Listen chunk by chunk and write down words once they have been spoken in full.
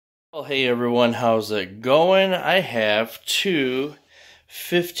Well, hey everyone, how's it going? I have two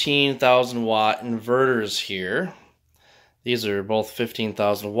 15,000 watt inverters here. These are both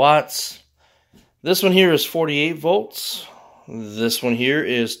 15,000 watts. This one here is 48 volts. This one here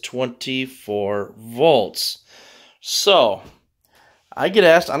is 24 volts. So, I get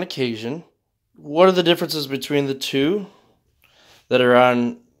asked on occasion, what are the differences between the two that are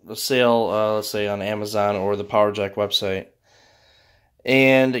on the sale, let's say on Amazon or the PowerJack website?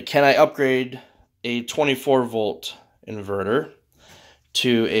 And can I upgrade a 24 volt inverter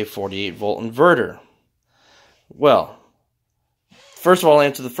to a 48 volt inverter? Well, first of all, I'll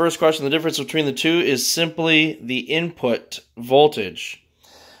answer the first question. The difference between the two is simply the input voltage.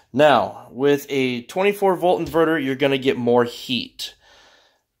 Now, with a 24 volt inverter, you're going to get more heat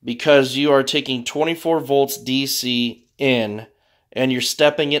because you are taking 24 volts DC in and you're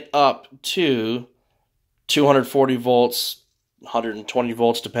stepping it up to 240 volts, 120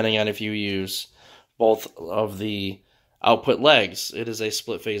 volts, depending on if you use both of the output legs. It is a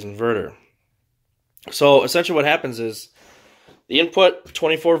split phase inverter. So essentially what happens is the input,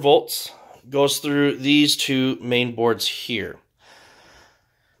 24 volts, goes through these two main boards here.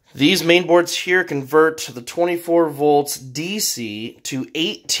 These main boards here convert the 24 volts DC to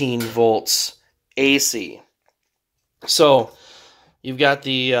 18 volts AC. So you've got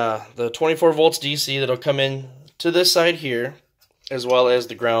the 24 volts DC that'll come in to this side here, as well as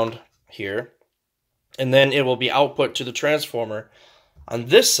the ground here. And then it will be output to the transformer on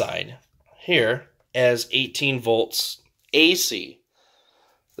this side here as 18 volts AC.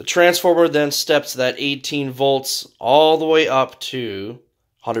 The transformer then steps that 18 volts all the way up to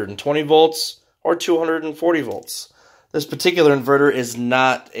 120 volts or 240 volts. This particular inverter is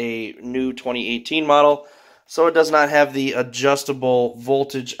not a new 2018 model, so it does not have the adjustable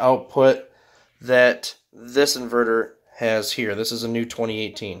voltage output that this inverter has here. This is a new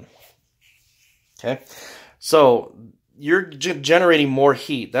 2018. Okay, so you're generating more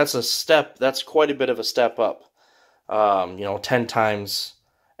heat. That's a step. That's quite a bit of a step up. 10 times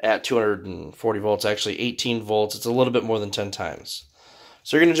at 240 volts. Actually, 18 volts. It's a little bit more than 10 times.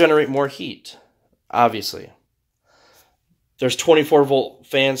 So you're going to generate more heat. Obviously, there's 24 volt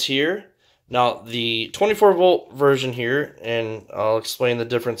fans here. Now the 24 volt version here, and I'll explain the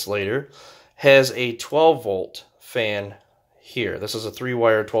difference later, has a 12 volt fan here. This is a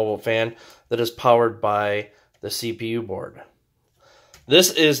 3-wire 12 volt fan that is powered by the CPU board.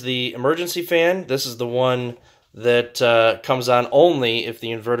 This is the emergency fan. This is the one that comes on only if the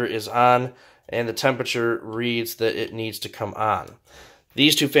inverter is on and the temperature reads that it needs to come on.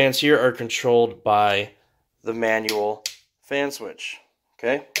 These two fans here are controlled by the manual fan switch.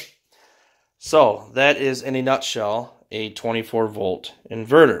 Okay, so that is in a nutshell a 24 volt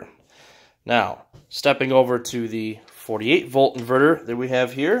inverter. Now, stepping over to the 48 volt inverter that we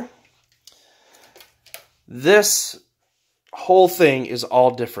have here, this whole thing is all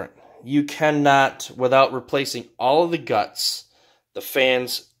different. You cannot, without replacing all of the guts, the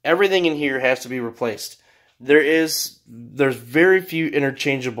fans, everything in here has to be replaced. There's very few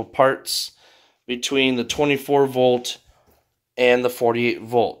interchangeable parts between the 24 volt and the 48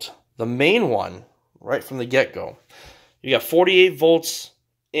 volt. The main one, right from the get-go, you got 48 volts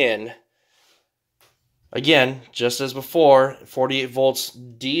in. Again, just as before, 48 volts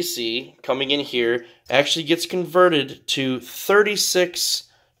DC coming in here actually gets converted to 36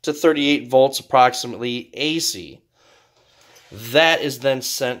 to 38 volts approximately AC. That is then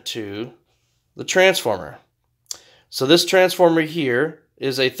sent to the transformer. So this transformer here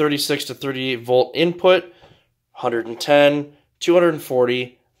is a 36 to 38 volt input, 110,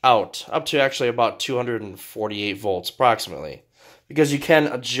 240 out, up to actually about 248 volts approximately, because you can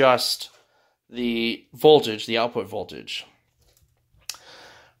adjust the voltage, the output voltage.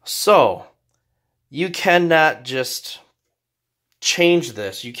 So you cannot just change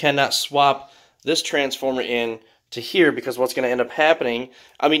this. You cannot swap this transformer in to here, because what's going to end up happening,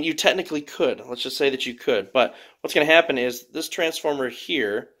 I mean, you technically could. Let's just say that you could. But what's going to happen is this transformer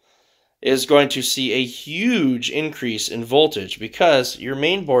here is going to see a huge increase in voltage, because your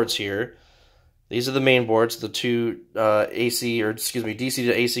main boards here, these are the main boards, the two DC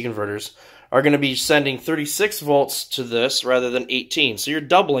to AC converters, are going to be sending 36 volts to this rather than 18. So you're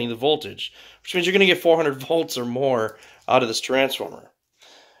doubling the voltage, which means you're going to get 400 volts or more out of this transformer.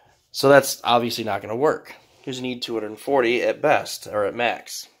 So that's obviously not going to work, because you need 240 at best, or at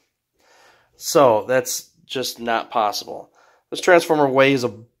max. So that's just not possible. This transformer weighs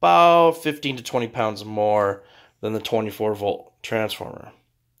about 15 to 20 pounds more than the 24 volt transformer.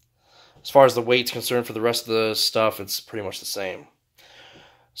 As far as the weight's concerned for the rest of the stuff, it's pretty much the same.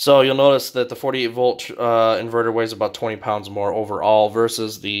 So you'll notice that the 48 volt inverter weighs about 20 pounds more overall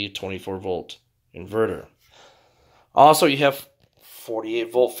versus the 24 volt inverter. Also, you have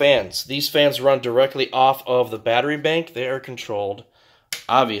 48 volt fans. These fans run directly off of the battery bank. They are controlled,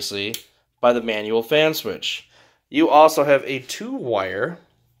 obviously, by the manual fan switch. You also have a 2-wire,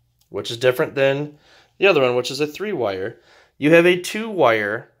 which is different than the other one, which is a 3-wire. You have a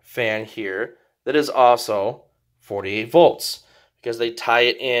 2-wire fan here that is also 48 volts because they tie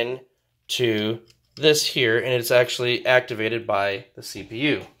it in to this here, and it's actually activated by the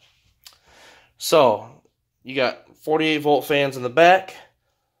CPU. So you got 48 volt fans in the back,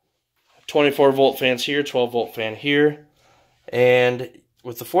 24 volt fans here, 12 volt fan here, and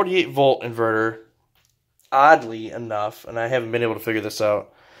with the 48 volt inverter, oddly enough, and I haven't been able to figure this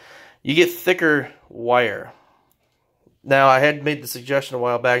out, you get thicker wire. Now, I had made the suggestion a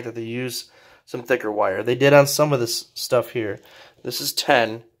while back that they use some thicker wire. They did on some of this stuff here. This is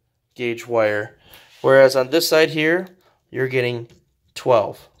 10 gauge wire, whereas on this side here, you're getting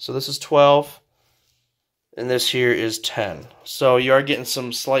 12. So this is 12, and this here is 10. So you are getting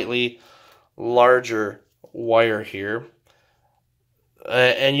some slightly larger wire here.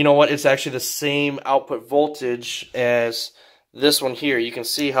 And you know what? It's actually the same output voltage as this one here. You can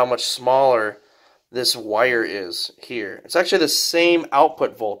see how much smaller this wire is here. It's actually the same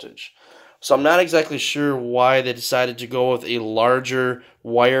output voltage. So I'm not exactly sure why they decided to go with a larger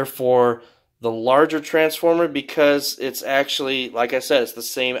wire for the larger transformer, because it's actually, like I said, it's the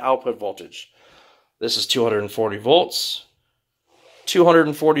same output voltage. This is 240 volts,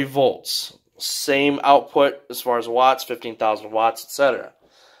 240 volts. Same output as far as watts, 15,000 watts, etc.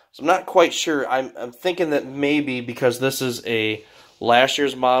 So I'm not quite sure. I'm thinking that maybe because this is a last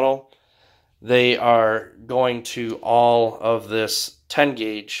year's model, they are going to all of this 10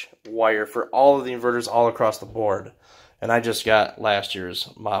 gauge wire for all of the inverters all across the board. And I just got last year's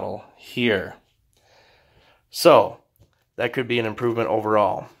model here. So that could be an improvement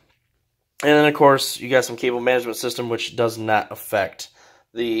overall. And then of course you got some cable management system, which does not affect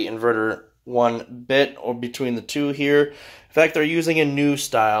the inverter one bit or between the two here. In fact, they're using a new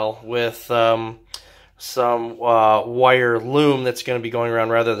style with some wire loom that's going to be going around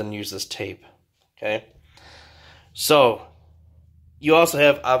rather than use this tape. Okay, so you also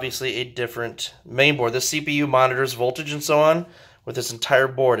have obviously a different main board. This CPU monitors voltage and so on with this entire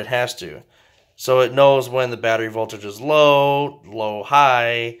board. It has to, so it knows when the battery voltage is low, low,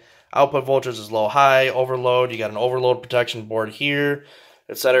 high. Output voltage is low, high, overload. You got an overload protection board here,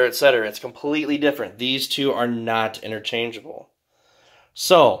 etc., etc. It's completely different. These two are not interchangeable.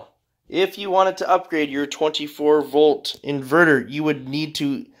 So, if you wanted to upgrade your 24 volt inverter, you would need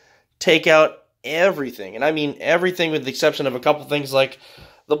to take out everything. And I mean everything with the exception of a couple things like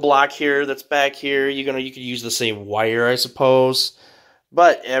the block here that's back here. You could use the same wire, I suppose.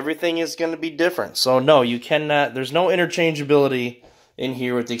 But everything is going to be different. So no, you cannot, there's no interchangeability in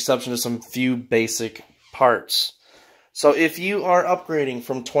here with the exception of some few basic parts. So if you are upgrading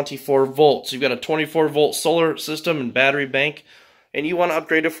from 24 volts, you've got a 24 volt solar system and battery bank, and you want to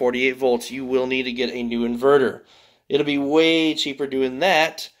upgrade to 48 volts, you will need to get a new inverter. It'll be way cheaper doing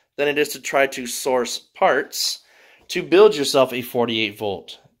that than it is to try to source parts to build yourself a 48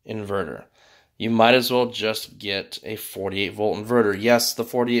 volt inverter. You might as well just get a 48 volt inverter. Yes, the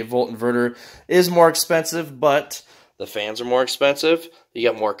 48 volt inverter is more expensive, but the fans are more expensive. You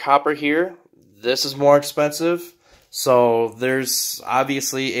got more copper here. This is more expensive. So there's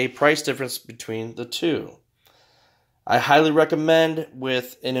obviously a price difference between the two. I highly recommend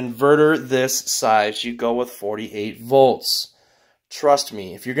with an inverter this size, you go with 48 volts. Trust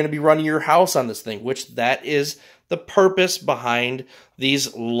me, if you're going to be running your house on this thing, which that is the purpose behind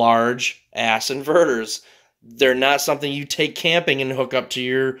these large-ass inverters. They're not something you take camping and hook up to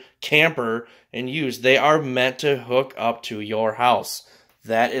your camper and use. They are meant to hook up to your house.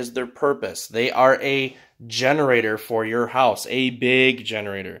 That is their purpose. They are a generator for your house, a big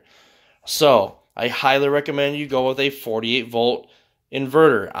generator. So, I highly recommend you go with a 48 volt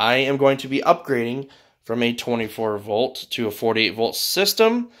inverter. I am going to be upgrading from a 24 volt to a 48 volt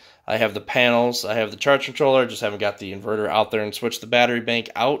system. I have the panels, I have the charge controller, just haven't got the inverter out there and switched the battery bank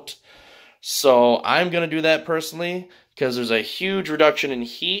out. So I'm going to do that personally because there's a huge reduction in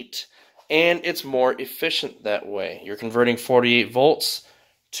heat and it's more efficient that way. You're converting 48 volts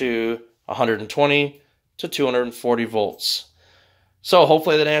to 120 to 240 volts. So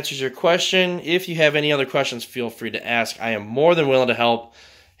hopefully that answers your question. If you have any other questions, feel free to ask. I am more than willing to help.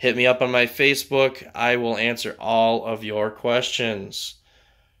 Hit me up on my Facebook. I will answer all of your questions.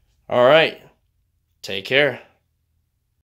 All right. Take care.